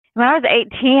When I was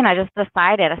 18, I just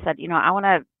decided, I said, I want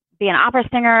to be an opera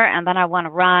singer and then I want to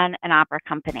run an opera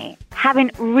company,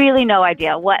 having really no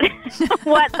idea what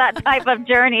what that type of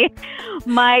journey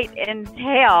might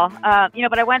entail.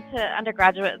 But I went to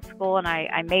undergraduate school and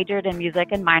I majored in music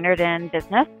and minored in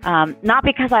business. Not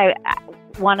because I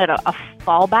wanted a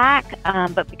fallback,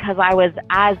 but because I was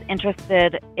as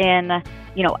interested in,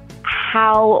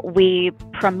 how we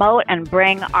promote and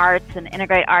bring arts and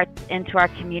integrate arts into our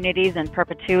communities in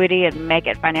perpetuity and make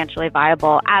it financially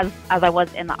viable as I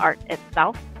was in the art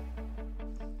itself.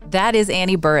 That is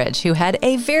Annie Burridge, who had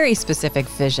a very specific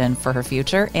vision for her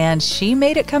future, and she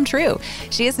made it come true.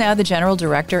 She is now the general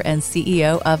director and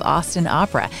CEO of Austin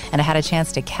Opera, and I had a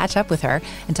chance to catch up with her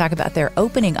and talk about their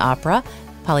opening opera,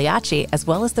 Pagliacci, as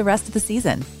well as the rest of the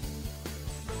season.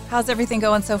 How's everything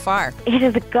going so far? It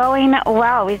is going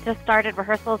well. We've just started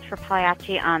rehearsals for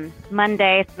Pagliacci on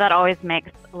Monday, so that always makes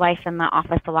life in the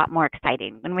office a lot more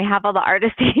exciting when we have all the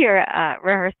artists here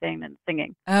rehearsing and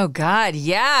singing. Oh, God,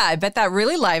 yeah. I bet that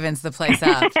really livens the place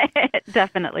up. It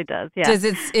definitely does, yeah. Does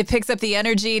it picks up the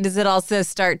energy? Does it also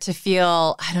start to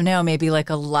feel, I don't know, maybe like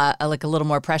a little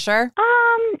more pressure?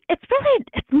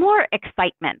 It's more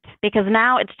excitement because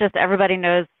now it's just everybody's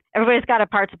got a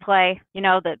part to play.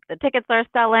 The tickets are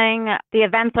selling, the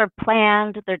events are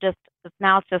planned. It's just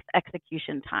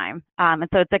execution time. And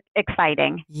so it's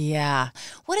exciting. Yeah.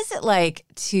 What is it like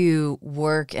to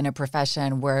work in a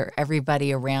profession where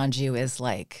everybody around you is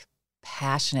like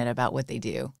passionate about what they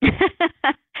do?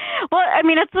 Well, I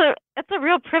mean, it's a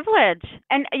real privilege.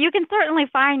 And you can certainly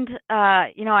find,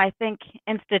 I think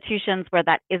institutions where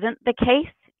that isn't the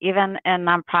case, even in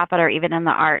nonprofit or even in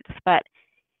the arts. But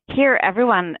here,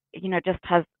 everyone,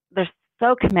 they're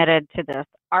so committed to this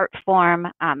art form.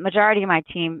 Majority of my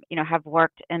team, have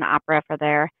worked in opera for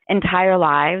their entire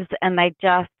lives, and they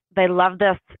love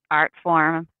this art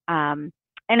form. And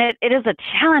it is a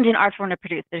challenging art form to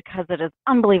produce because it is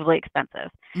unbelievably expensive.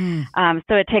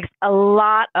 So it takes a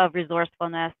lot of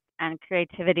resourcefulness and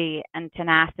creativity and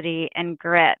tenacity and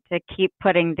grit to keep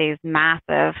putting these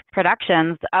massive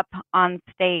productions up on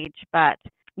stage. But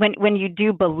when you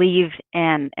do believe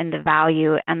in the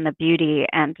value and the beauty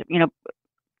and,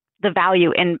 the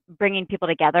value in bringing people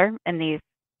together in these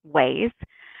ways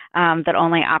that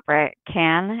only opera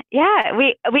can,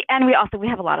 we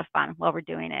have a lot of fun while we're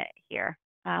doing it here.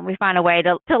 We find a way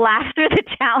to laugh through the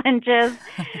challenges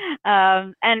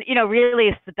and,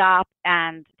 really stop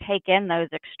and take in those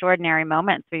extraordinary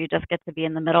moments where you just get to be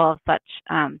in the middle of such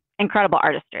incredible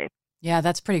artistry. Yeah,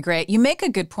 that's pretty great. You make a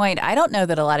good point. I don't know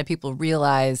that a lot of people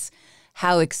realize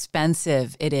how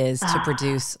expensive it is to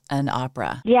produce an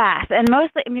opera. Yes, and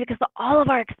mostly, because all of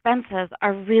our expenses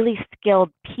are really skilled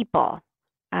people,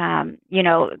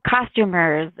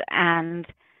 costumers and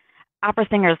opera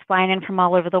singers flying in from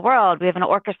all over the world. We have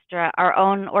our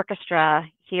own orchestra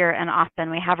here in Austin.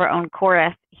 We have our own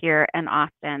chorus here in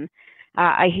Austin,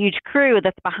 a huge crew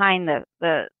that's behind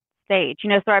the stage.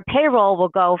 So our payroll will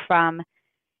go from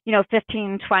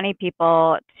 15, 20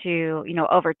 people to,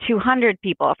 over 200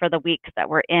 people for the weeks that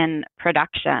we're in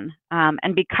production.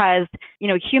 And because,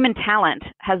 human talent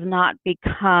has not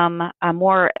become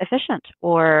more efficient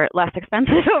or less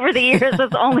expensive over the years,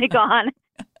 it's only gone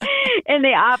in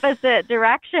the opposite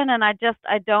direction. And I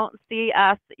don't see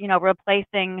us,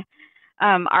 replacing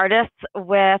artists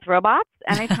with robots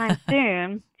anytime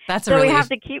soon. That's a relief. We have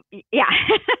to keep,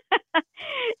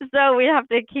 So we have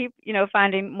to keep,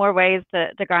 finding more ways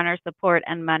to garner support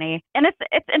and money. And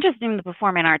it's interesting in the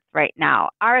performing arts right now.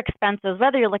 Our expenses,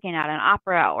 whether you're looking at an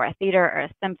opera or a theater or a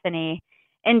symphony,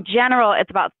 in general, it's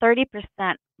about 30%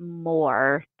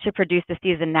 more to produce a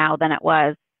season now than it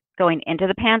was going into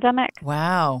the pandemic.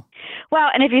 Wow. Well,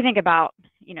 and if you think about,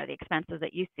 the expenses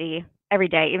that you see every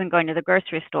day, even going to the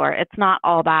grocery store, it's not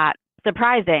all that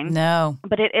surprising. No.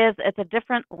 But it's a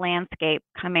different landscape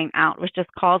coming out, which just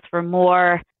calls for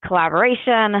more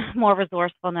collaboration, more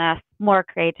resourcefulness, more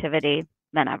creativity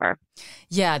than ever.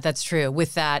 Yeah, that's true.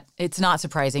 With that, it's not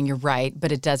surprising, you're right,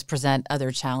 but it does present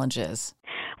other challenges.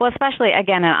 Well, especially,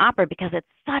 again, in opera, because it's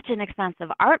such an expensive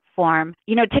art form,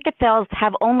 ticket sales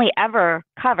have only ever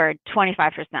covered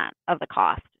 25% of the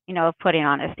cost, of putting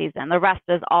on a season. The rest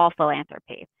is all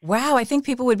philanthropy. Wow, I think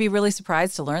people would be really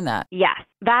surprised to learn that. Yes,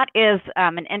 that is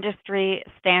an industry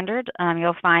standard.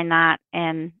 You'll find that at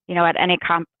any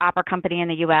opera company in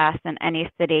the U.S. and any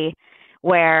city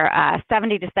where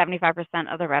 70 to 75%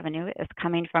 of the revenue is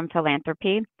coming from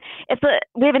philanthropy.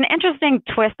 We have an interesting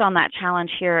twist on that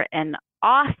challenge here in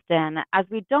Austin, as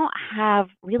we don't have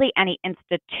really any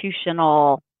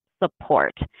institutional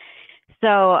support.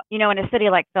 So, in a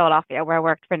city like Philadelphia, where I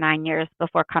worked for 9 years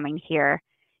before coming here,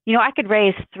 I could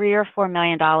raise $3 or $4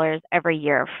 million every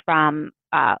year from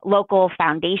local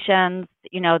foundations,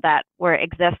 that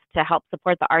exist to help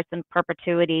support the arts in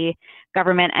perpetuity,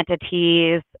 government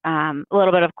entities, a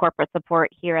little bit of corporate support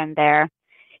here and there.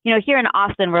 Here in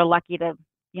Austin, we're lucky to,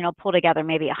 pull together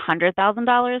maybe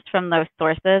 $100,000 from those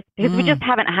sources because we just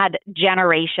haven't had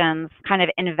generations kind of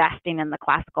investing in the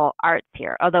classical arts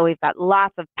here, although we've got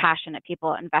lots of passionate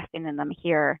people investing in them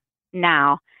here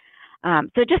now.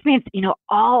 So it just means,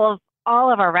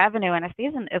 all of our revenue in a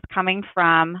season is coming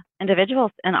from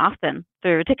individuals in Austin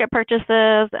through ticket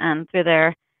purchases and through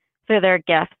their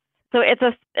gifts. So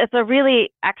it's a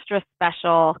really extra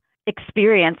special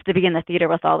experience to be in the theater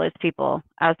with all those people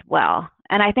as well.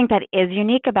 And I think that is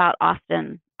unique about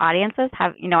Austin audiences.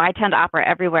 I attend opera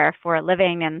everywhere for a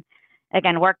living, and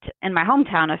again worked in my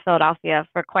hometown of Philadelphia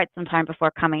for quite some time before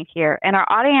coming here. And our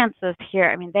audiences here,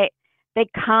 I mean, they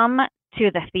come to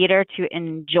the theater to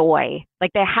enjoy.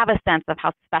 Like, they have a sense of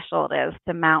how special it is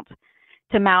to mount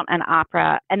an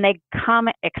opera, and they come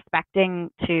expecting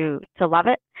to love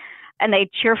it, and they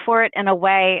cheer for it in a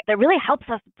way that really helps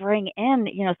us bring in,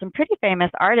 some pretty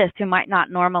famous artists who we might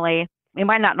not normally be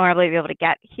able to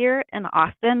get here in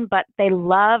Austin, but they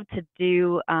love to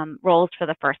do roles for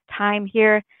the first time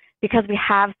here because we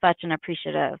have such an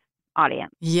appreciative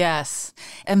audience. Yes.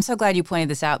 I'm so glad you pointed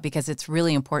this out because it's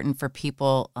really important for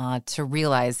people to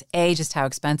realize, A, just how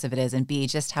expensive it is, and B,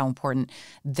 just how important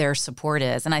their support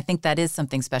is. And I think that is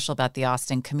something special about the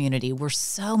Austin community. We're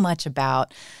so much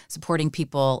about supporting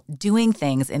people doing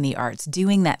things in the arts,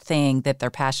 doing that thing that they're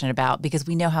passionate about, because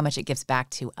we know how much it gives back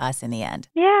to us in the end.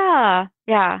 Yeah.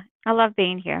 I love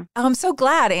being here. I'm so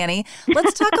glad, Annie.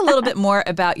 Let's talk a little bit more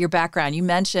about your background. You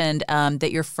mentioned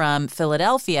that you're from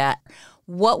Philadelphia.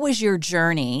 What was your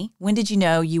journey? When did you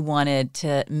know you wanted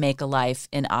to make a life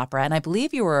in opera? And I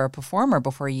believe you were a performer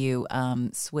before you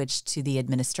switched to the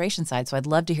administration side. So I'd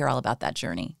love to hear all about that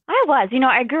journey. I was.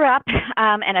 I grew up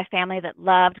in a family that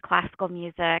loved classical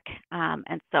music.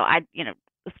 And so I,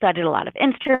 studied a lot of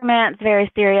instruments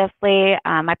very seriously.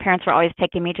 My parents were always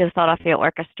taking me to the Philadelphia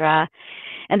Orchestra.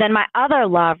 And then my other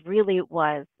love really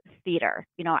was theater.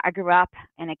 I grew up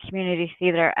in a community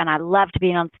theater, and I loved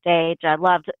being on stage. I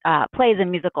loved plays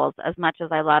and musicals as much as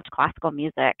I loved classical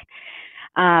music.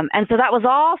 And so that was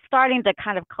all starting to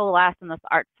kind of coalesce in this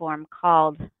art form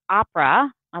called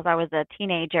opera as I was a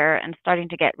teenager and starting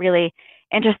to get really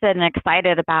interested and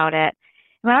excited about it.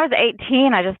 When I was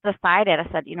 18, I just decided, I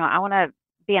said, I want to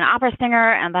be an opera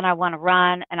singer, and then I want to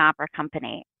run an opera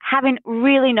company, having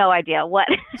really no idea what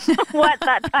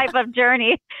that type of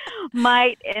journey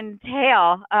might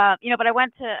entail. But I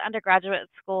went to undergraduate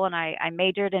school, and I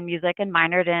majored in music and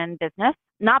minored in business,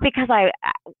 not because I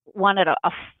wanted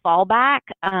a fallback,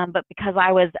 but because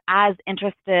I was as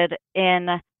interested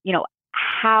in,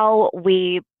 how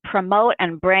we promote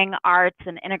and bring arts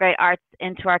and integrate arts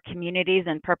into our communities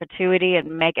in perpetuity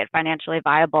and make it financially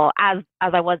viable as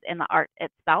I was in the art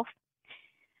itself.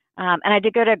 And I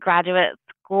did go to graduate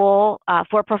school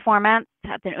for performance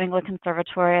at the New England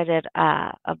Conservatory. I did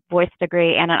a voice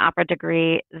degree and an opera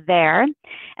degree there.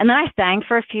 And then I sang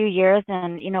for a few years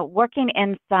and, working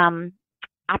in some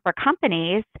opera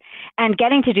companies and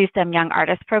getting to do some young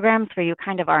artist programs where you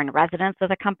kind of are in residence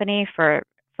with a company for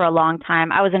a long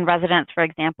time. I was in residence, for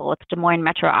example, with Des Moines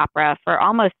Metro Opera for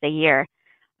almost a year,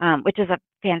 which is a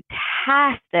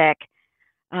fantastic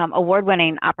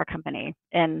award-winning opera company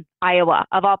in Iowa,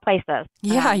 of all places.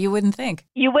 Yeah, you wouldn't think.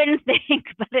 You wouldn't think,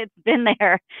 but it's been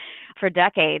there for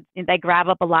decades. They grab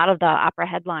up a lot of the opera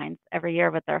headlines every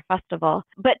year with their festival.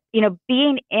 But,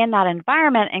 being in that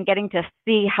environment and getting to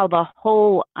see how the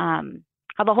whole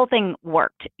thing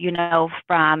worked,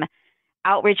 from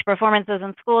outreach performances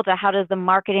in school to how does the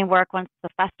marketing work once the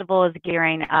festival is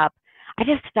gearing up. I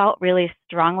just felt really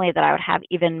strongly that I would have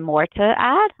even more to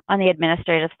add on the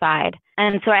administrative side.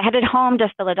 And so I headed home to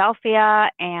Philadelphia,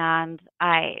 and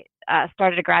I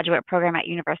started a graduate program at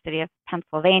University of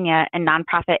Pennsylvania in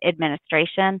nonprofit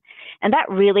administration. And that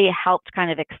really helped kind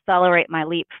of accelerate my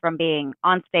leap from being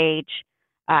on stage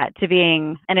to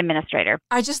being an administrator.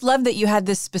 I just love that you had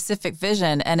this specific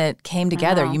vision and it came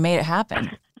together. You made it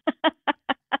happen.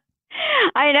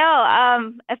 I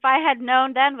know. If I had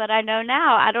known then what I know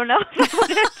now, I don't know if I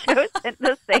would have chosen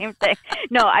the same thing.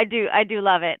 No, I do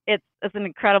love it. It's an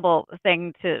incredible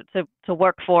thing to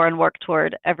work for and work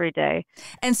toward every day.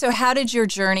 And so how did your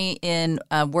journey in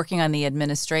working on the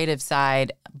administrative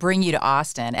side bring you to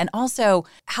Austin? And also,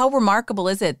 how remarkable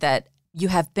is it that you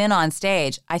have been on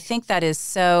stage? I think that is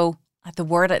so The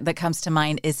word that comes to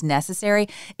mind is necessary.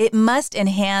 It must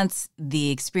enhance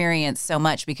the experience so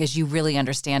much because you really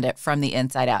understand it from the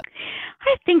inside out.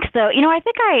 I think so. I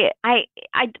think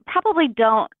I probably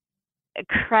don't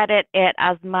credit it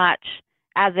as much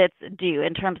as it's due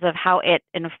in terms of how it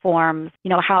informs,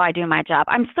 how I do my job.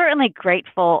 I'm certainly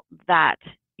grateful that,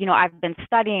 I've been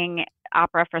studying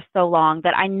opera for so long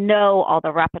that I know all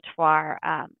the repertoire,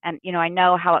 and, I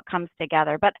know how it comes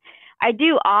together. But I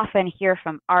do often hear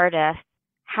from artists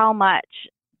how much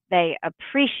they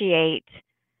appreciate,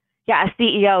 a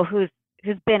CEO who's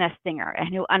been a singer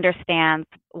and who understands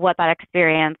what that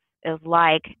experience is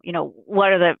like.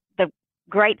 What are the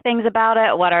great things about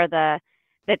it? What are the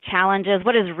challenges?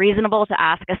 What is reasonable to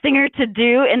ask a singer to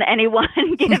do in any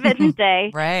one given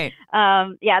day? Right.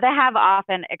 They have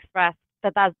often expressed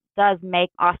that does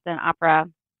make Austin Opera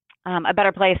a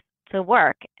better place to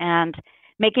work. And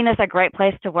making this a great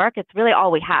place to work, it's really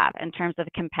all we have in terms of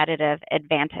competitive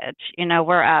advantage.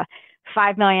 We're a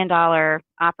 $5 million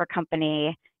opera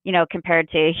company, compared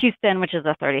to Houston, which is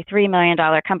a $33 million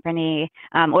company,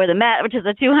 or the Met, which is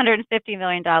a $250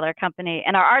 million company.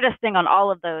 And our artists sing on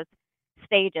all of those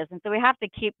stages. And so we have to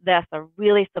keep this a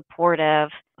really supportive,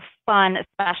 fun,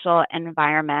 special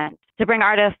environment to bring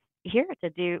artists here to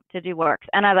do works.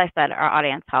 And as I said, our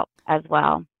audience helps as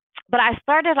well. But I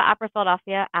started at Opera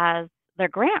Philadelphia as their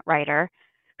grant writer,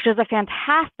 which is a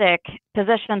fantastic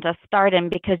position to start in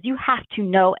because you have to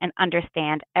know and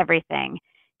understand everything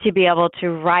to be able to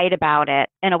write about it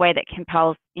in a way that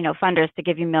compels, funders to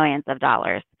give you millions of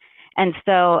dollars. And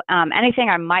so anything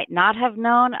I might not have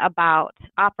known about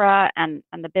opera and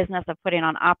the business of putting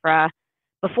on opera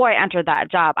before I entered that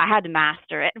job, I had to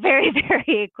master it very,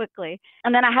 very quickly.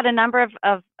 And then I had a number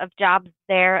of jobs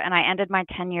there, and I ended my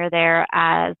tenure there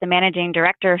as the managing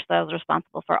director. So I was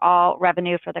responsible for all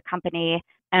revenue for the company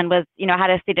and was, had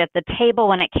a seat at the table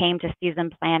when it came to season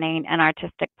planning and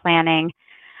artistic planning.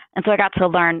 And so I got to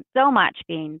learn so much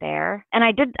being there. And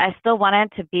I still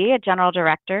wanted to be a general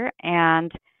director.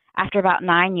 And after about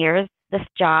 9 years, this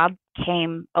job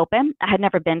came open. I had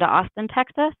never been to Austin,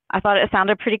 Texas. I thought it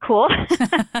sounded pretty cool.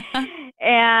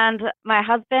 And my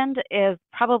husband is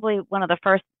probably one of the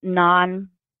first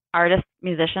non-artist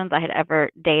musicians I had ever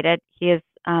dated. He is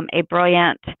a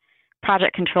brilliant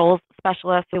project controls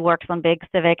specialist who works on big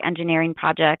civic engineering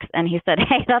projects. And he said,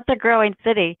 "Hey, that's a growing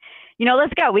city.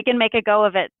 Let's go. We can make a go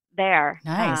of it there."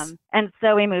 Nice. And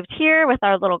so we moved here with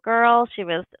our little girl. She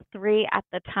was 3 at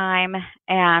the time,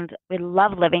 and we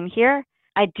love living here.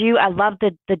 I love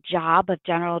the job of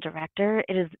general director.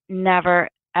 It is never,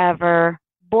 ever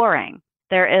boring.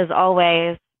 There is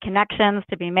always connections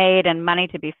to be made and money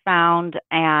to be found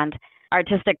and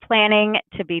artistic planning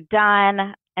to be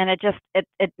done. And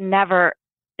it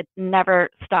never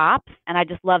stops. And I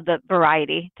just love the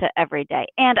variety to every day.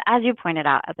 And as you pointed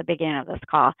out at the beginning of this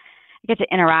call, I get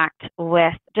to interact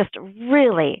with just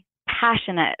really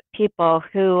passionate people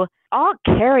who all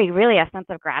carry really a sense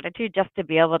of gratitude just to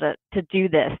be able to do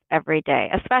this every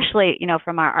day, especially,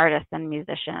 from our artists and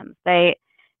musicians. They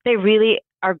really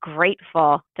are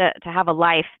grateful to have a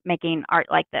life making art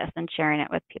like this and sharing it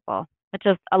with people, which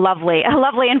is a lovely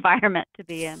environment to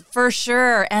be in. For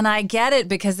sure. And I get it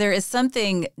because there is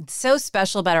something so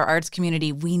special about our arts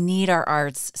community. We need our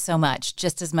arts so much,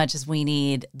 just as much as we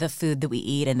need the food that we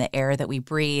eat and the air that we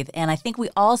breathe. And I think we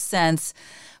all sense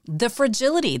the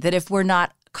fragility that if we're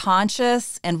not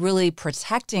conscious and really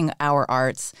protecting our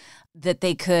arts, that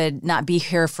they could not be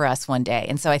here for us one day.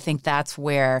 And so I think that's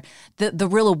where the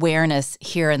real awareness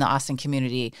here in the Austin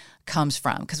community comes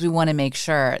from, because we want to make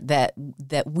sure that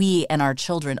we and our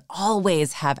children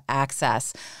always have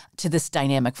access to this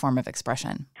dynamic form of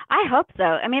expression. I hope so.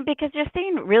 I mean, because you're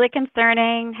seeing really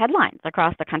concerning headlines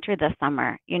across the country this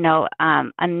summer.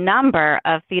 A number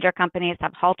of theater companies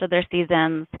have halted their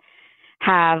seasons,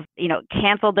 have,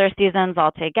 canceled their seasons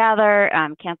altogether,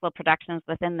 canceled productions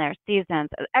within their seasons.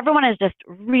 Everyone is just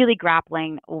really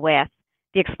grappling with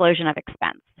the explosion of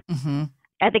expense. Mm-hmm.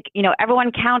 I think,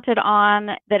 everyone counted on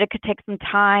that it could take some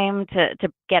time to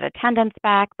get attendance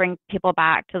back, bring people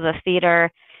back to the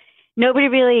theater. Nobody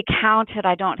really counted,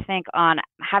 I don't think, on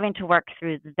having to work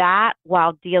through that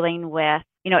while dealing with,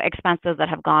 expenses that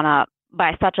have gone up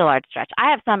by such a large stretch. I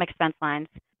have some expense lines.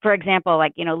 For example,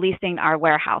 leasing our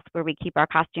warehouse where we keep our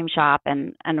costume shop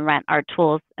and rent our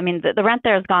tools. I mean, the rent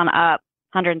there has gone up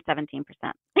 117%.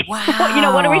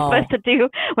 Wow. What are we supposed to do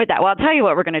with that? Well, I'll tell you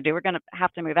what we're going to do. We're going to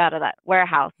have to move out of that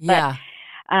warehouse. Yeah.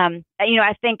 But,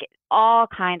 I think all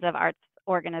kinds of arts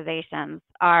organizations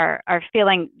are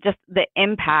feeling just the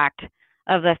impact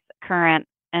of this current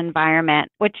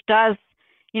environment, which does,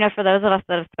 for those of us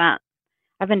that have spent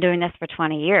I've been doing this for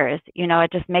 20 years.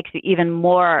 It just makes you even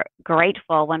more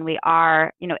grateful when we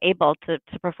are, able to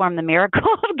perform the miracle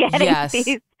of getting Yes.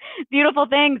 these beautiful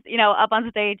things, up on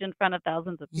stage in front of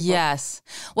thousands of people. Yes.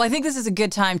 Well, I think this is a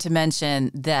good time to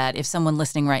mention that if someone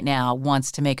listening right now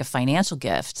wants to make a financial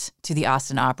gift to the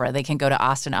Austin Opera, they can go to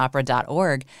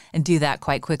austinopera.org and do that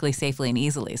quite quickly, safely, and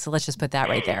easily. So let's just put that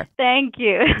right there. Thank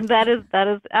you. That is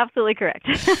absolutely correct.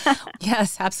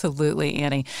 Yes, absolutely,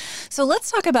 Annie. So let's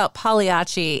talk about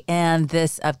Pagliacci and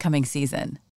this upcoming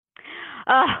season.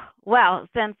 Well,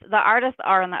 since the artists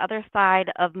are on the other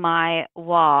side of my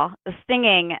wall,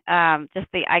 singing just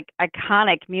the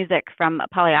iconic music from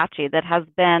Pagliacci that has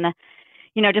been,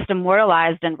 just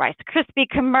immortalized in Rice Krispie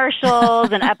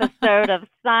commercials, an episode of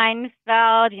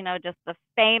Seinfeld, just the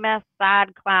famous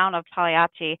sad clown of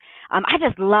Pagliacci. I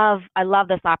love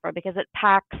this opera because it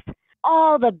packs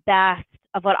all the best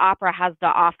of what opera has to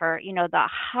offer. The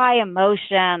high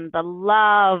emotion, the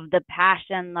love, the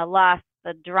passion, the lust,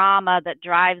 the drama that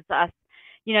drives us,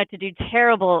 to do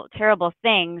terrible, terrible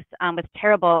things with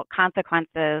terrible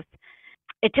consequences.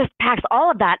 It just packs all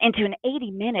of that into an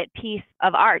 80-minute piece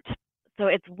of art. So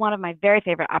it's one of my very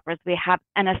favorite operas. We have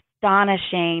an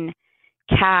astonishing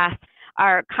cast.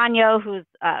 Our Canio, who's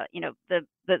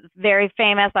the very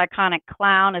famous, iconic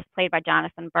clown, is played by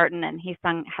Jonathan Burton, and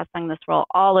has sung this role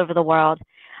all over the world.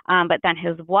 But then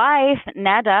his wife,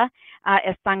 Neda,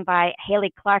 is sung by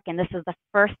Haley Clark, and this is the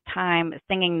first time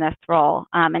singing this role.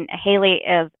 And Haley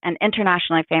is an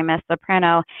internationally famous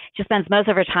soprano. She spends most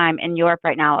of her time in Europe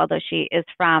right now, although she is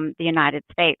from the United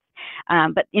States.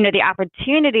 But the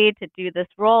opportunity to do this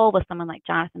role with someone like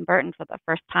Jonathan Burton for the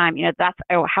first time, that's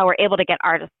how we're able to get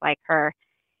artists like her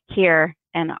here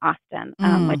in Austin,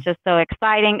 which is so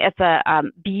exciting. It's a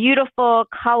beautiful,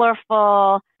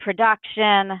 colorful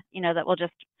production, that will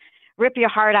just rip your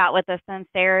heart out with the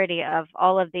sincerity of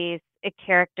all of these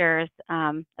characters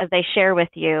as they share with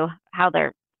you how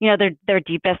their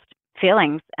deepest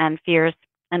feelings and fears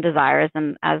and desires.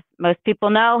 And as most people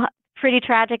know, pretty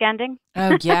tragic ending.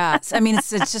 Oh, yes. I mean, it's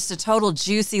just a total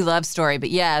juicy love story,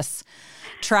 but yes,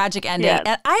 tragic ending. Yes.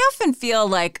 And I often feel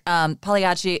like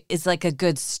Pagliacci is like a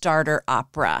good starter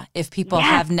opera if people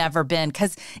have never been,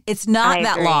 because it's not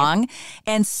that long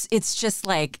and it's just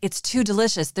like, it's too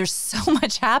delicious. There's so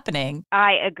much happening.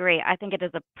 I agree. I think it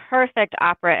is a perfect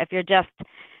opera if you're just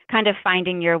kind of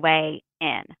finding your way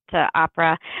in to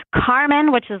opera.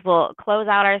 Carmen, which will close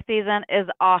out our season, is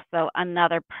also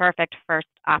another perfect first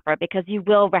opera because you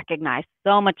will recognize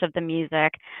so much of the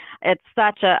music. It's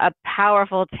such a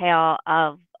powerful tale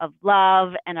of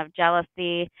love and of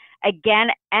jealousy. Again,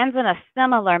 ends in a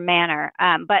similar manner,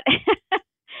 but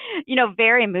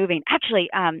very moving. Actually,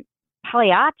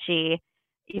 Pagliacci,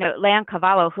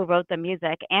 Leoncavallo, who wrote the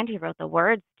music and he wrote the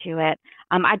words to it.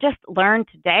 I just learned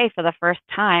today for the first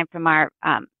time from our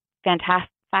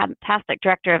fantastic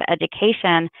director of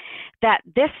education that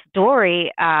this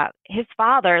story, his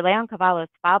father, Leoncavallo's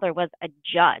father, was a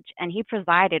judge, and he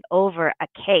presided over a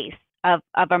case of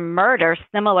a murder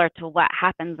similar to what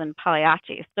happens in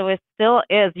Pagliacci. So it still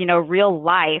is, real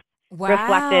life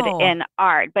reflected in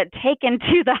art, but taken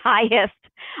to the highest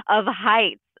of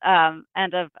heights.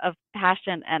 And of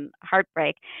passion and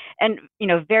heartbreak, and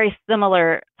very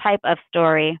similar type of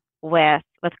story with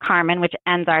Carmen, which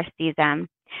ends our season.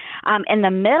 In the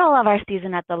middle of our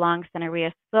season at the Long Center, we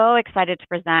are so excited to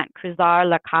present Cruzar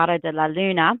la Cara de la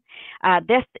Luna.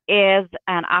 This is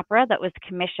an opera that was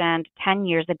commissioned 10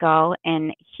 years ago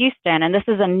in Houston, and this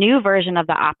is a new version of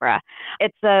the opera.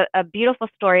 It's a beautiful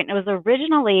story, and it was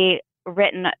originally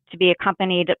written to be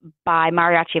accompanied by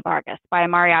Mariachi Vargas, by a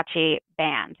mariachi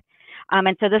band.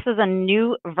 And so this is a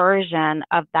new version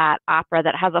of that opera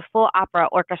that has a full opera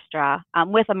orchestra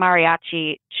with a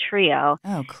mariachi trio.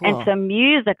 Oh, cool. And so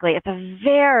musically, it's a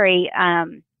very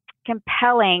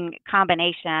compelling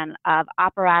combination of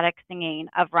operatic singing,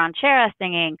 of ranchera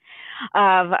singing,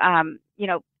 of,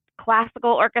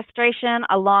 classical orchestration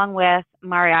along with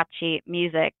mariachi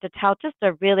music to tell just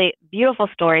a really beautiful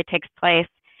story. It takes place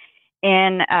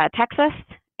in Texas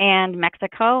and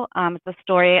Mexico. It's the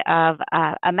story of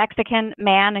a Mexican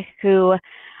man who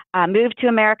moved to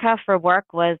America for work,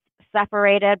 was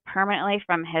separated permanently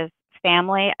from his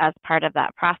family as part of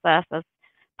that process, as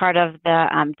part of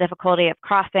the difficulty of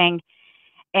crossing.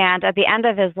 And at the end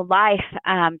of his life,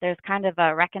 there's kind of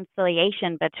a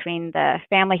reconciliation between the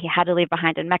family he had to leave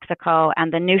behind in Mexico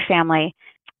and the new family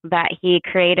that he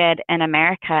created in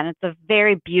America. And it's a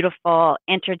very beautiful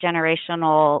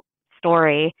intergenerational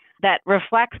story that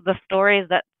reflects the stories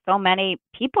that so many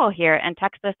people here in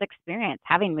Texas experience,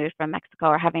 having moved from Mexico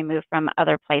or having moved from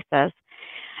other places.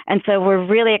 And so we're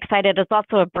really excited. It's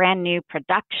also a brand new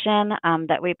production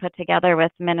that we put together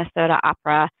with Minnesota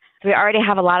Opera. So we already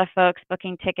have a lot of folks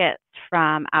booking tickets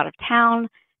from out of town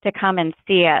to come and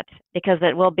see it because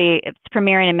it's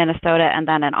premiering in Minnesota and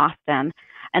then in Austin.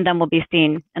 And then we'll be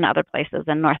seen in other places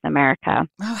in North America.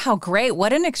 Oh, how great.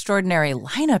 What an extraordinary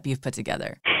lineup you've put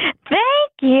together.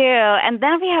 Thank you. And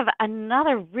then we have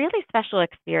another really special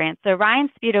experience. So Ryan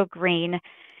Speedo Green,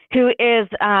 who is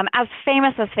as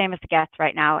famous gets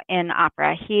right now in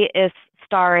opera. He is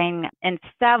starring in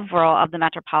several of the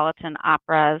Metropolitan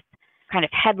Opera's kind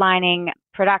of headlining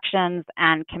productions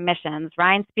and commissions,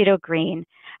 Ryan Speedo Green.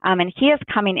 And he is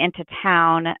coming into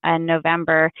town in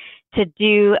November to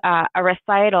do a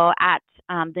recital at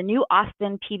the new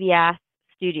Austin PBS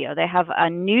studio. They have a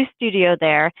new studio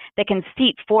there that can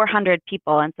seat 400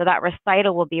 people. And so that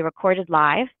recital will be recorded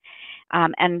live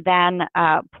and then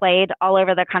played all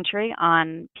over the country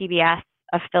on PBS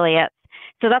affiliates.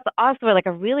 So that's also like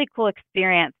a really cool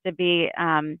experience to be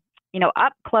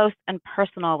up close and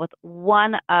personal with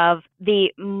one of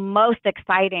the most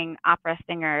exciting opera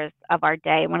singers of our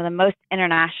day, one of the most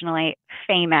internationally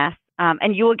famous.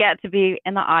 And you will get to be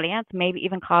in the audience, maybe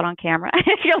even caught on camera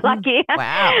if you're lucky.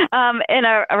 Wow. In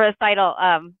a recital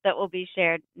that will be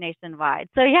shared nationwide.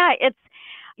 So yeah, it's,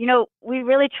 we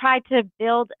really try to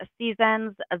build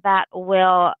seasons that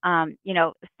will,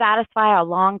 satisfy a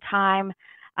long time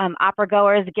opera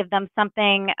goers, give them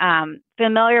something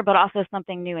familiar, but also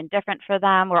something new and different for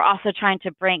them. We're also trying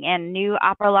to bring in new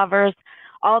opera lovers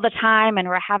all the time, and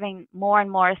we're having more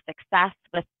and more success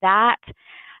with that.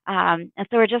 And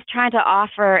so we're just trying to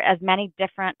offer as many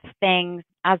different things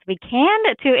as we can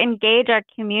to engage our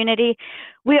community.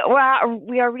 We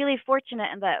are really fortunate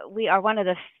in that we are one of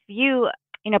the few,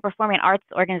 performing arts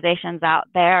organizations out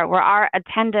there where our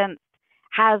attendance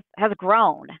has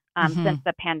grown since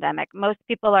the pandemic. Most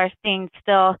people are seeing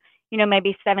still,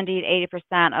 maybe 70 to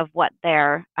 80% of what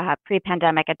their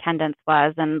pre-pandemic attendance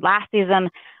was. And last season,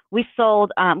 we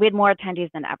had more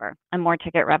attendees than ever and more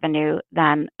ticket revenue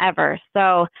than ever.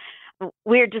 So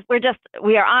we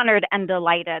are honored and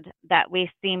delighted that we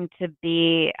seem to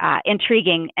be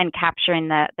intriguing and capturing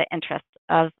the interest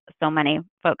of so many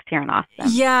folks here in Austin.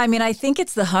 Yeah, I mean, I think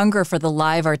it's the hunger for the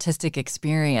live artistic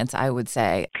experience, I would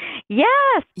say.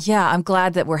 Yes. Yeah, I'm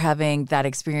glad that we're having that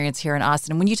experience here in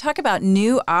Austin. When you talk about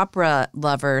new opera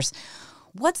lovers,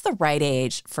 what's the right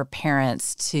age for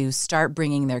parents to start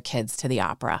bringing their kids to the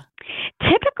opera?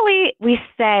 Typically, we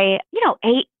say,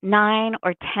 8, 9,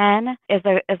 or 10 is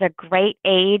a great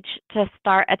age to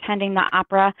start attending the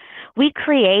opera. We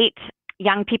create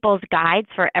young people's guides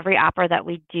for every opera that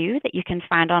we do that you can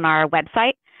find on our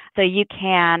website. So you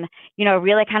can,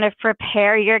 really kind of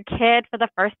prepare your kid for the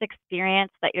first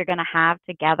experience that you're going to have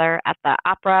together at the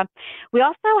opera. We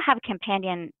also have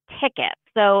companion tickets.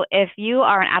 So if you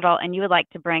are an adult and you would like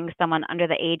to bring someone under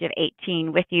the age of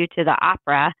 18 with you to the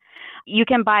opera, you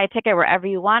can buy a ticket wherever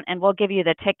you want, and we'll give you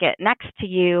the ticket next to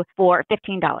you for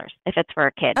 $15 if it's for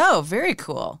a kid. Oh, very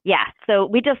cool. Yeah. So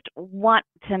we just want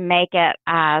to make it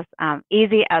as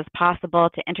easy as possible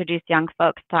to introduce young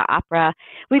folks to opera.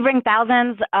 We bring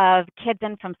thousands of kids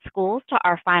in from schools to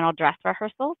our final dress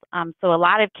rehearsals. So a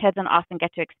lot of kids in Austin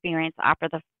get to experience opera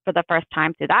for the first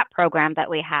time through that program that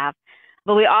we have.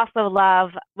 But we also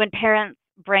love when parents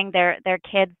bring their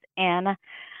kids in.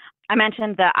 I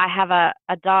mentioned that I have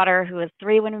a daughter who was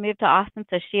 3 when we moved to Austin,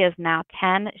 so she is now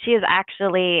 10. She is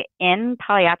actually in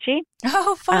Pagliacci.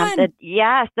 Oh, fun.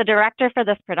 The director for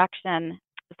this production.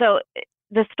 So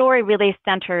the story really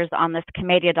centers on this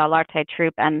Commedia dell'arte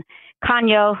troupe and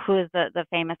Canio, who is the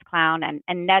famous clown,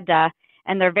 and Nedda,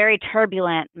 and their very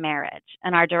turbulent marriage.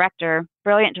 And our director,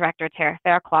 brilliant director, Tara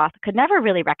Faircloth, could never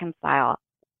really reconcile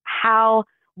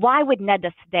why would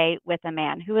Nedda stay with a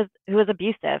man who was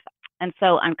abusive and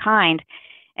so unkind.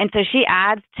 And so she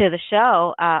adds to the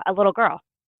show a little girl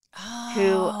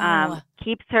who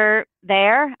keeps her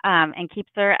there and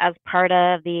keeps her as part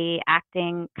of the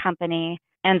acting company.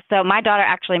 And so my daughter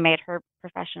actually made her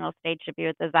professional stage debut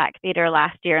at the Zach Theater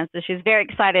last year. And so she's very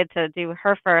excited to do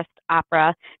her first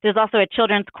opera. There's also a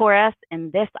children's chorus in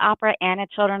this opera and a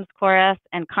children's chorus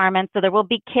in Carmen. So there will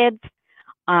be kids.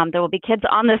 There will be kids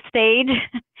on the stage.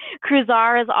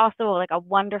 Cruzar is also like a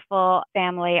wonderful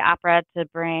family opera to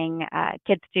bring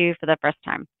kids to for the first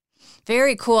time.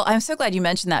 Very cool. I'm so glad you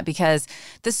mentioned that because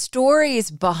the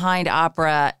stories behind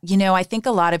opera, I think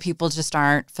a lot of people just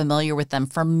aren't familiar with them.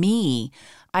 For me,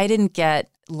 I didn't get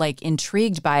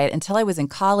intrigued by it until I was in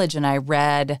college and I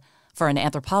read for an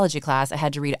anthropology class, I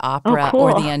had to read Oh, Opera cool.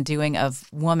 or The Undoing of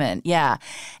Woman. Yeah.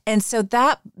 And so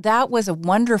that was a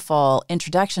wonderful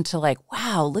introduction to like,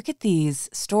 wow, look at these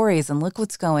stories and look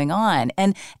what's going on.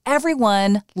 And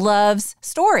everyone loves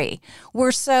story.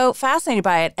 We're so fascinated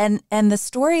by it. And the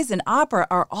stories in opera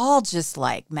are all just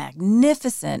like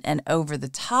magnificent and over the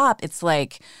top. It's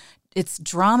like, it's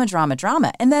drama, drama,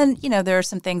 drama. And then, there are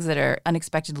some things that are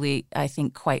unexpectedly, I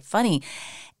think, quite funny.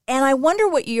 And I wonder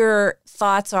what your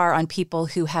thoughts are on people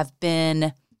who have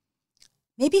been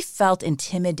maybe felt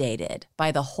intimidated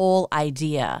by the whole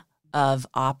idea of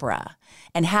opera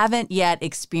and haven't yet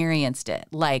experienced it.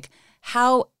 Like,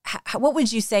 what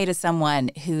would you say to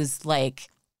someone who's like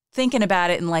thinking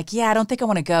about it and like, yeah, I don't think I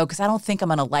want to go because I don't think I'm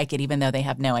going to like it, even though they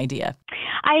have no idea?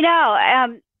 I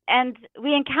know. And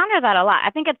we encounter that a lot. I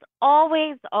think it's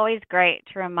always, always great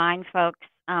to remind folks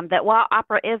that while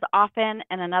opera is often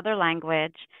in another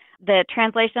language, the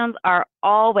translations are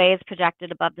always projected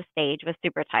above the stage with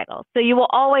super titles. So you will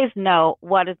always know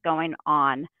what is going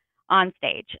on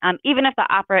stage, even if the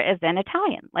opera is in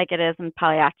Italian, like it is in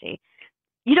Pagliacci.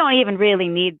 You don't even really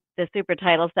need the super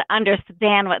titles to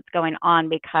understand what's going on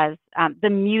because the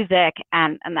music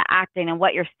and the acting and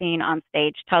what you're seeing on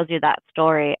stage tells you that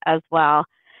story as well.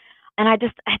 And I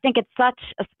think it's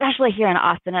especially here in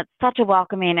Austin, it's such a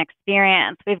welcoming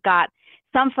experience. We've got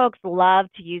some folks love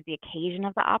to use the occasion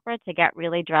of the opera to get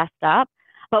really dressed up,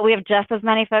 but we have just as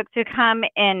many folks who come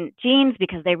in jeans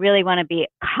because they really want to be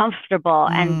comfortable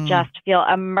and just feel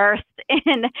immersed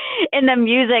in the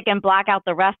music and block out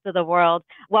the rest of the world.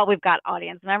 Well, we've got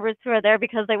audience members who are there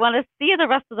because they want to see the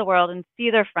rest of the world and see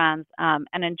their friends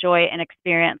and enjoy an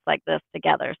experience like this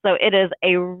together. So it is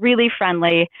a really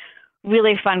friendly,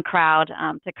 really fun crowd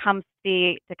to come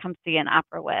see an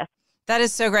opera with. That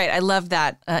is so great. I love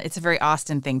that. It's a very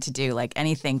Austin thing to do. Like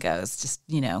anything goes. Just,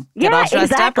 get all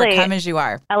dressed up or come as you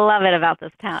are. I love it about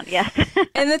this town. Yes.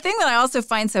 And the thing that I also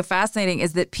find so fascinating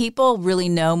is that people really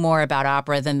know more about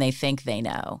opera than they think they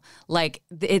know. Like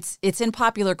it's in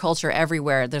popular culture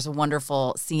everywhere. There's a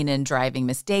wonderful scene in Driving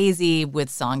Miss Daisy with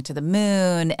Song to the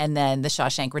Moon. And then The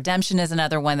Shawshank Redemption is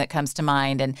another one that comes to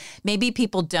mind. And maybe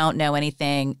people don't know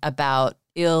anything about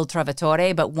Il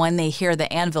Trovatore, but when they hear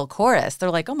the Anvil chorus, they're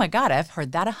like, oh my God, I've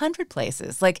heard that 100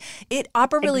 places. Like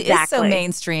opera really is so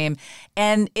mainstream,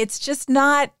 and it's just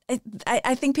not,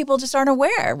 I think people just aren't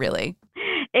aware, really.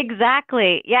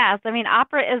 Exactly. Yes. I mean,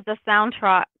 opera is the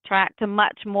soundtrack to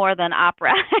much more than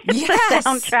opera. It's the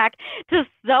soundtrack to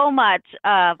so much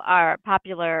of our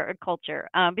popular culture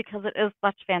because it is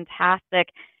such fantastic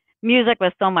music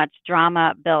with so much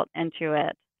drama built into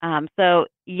it. So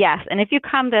yes, and if you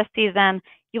come this season,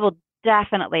 you will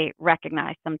definitely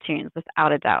recognize some tunes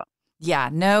without a doubt. Yeah,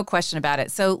 no question about it.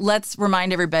 So let's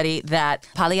remind everybody that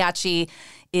Pagliacci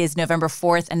is November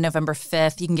 4th and November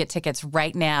 5th. You can get tickets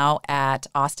right now at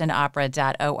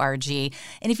austinopera.org.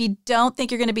 And if you don't think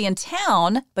you're going to be in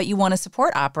town, but you want to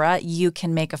support opera, you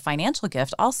can make a financial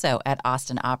gift also at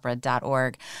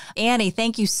austinopera.org. Annie,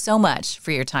 thank you so much for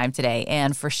your time today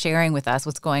and for sharing with us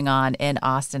what's going on in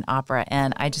Austin Opera.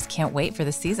 And I just can't wait for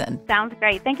this season. Sounds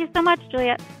great. Thank you so much,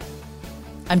 Juliet.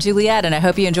 I'm Juliet, and I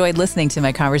hope you enjoyed listening to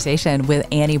my conversation with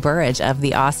Annie Burridge of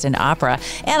the Austin Opera.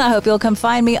 And I hope you'll come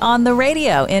find me on the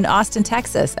radio in Austin,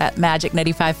 Texas at Magic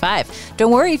 95.5.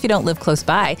 Don't worry if you don't live close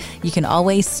by. You can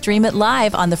always stream it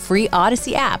live on the free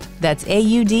Odyssey app. That's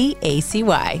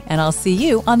AUDACY. And I'll see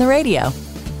you on the radio.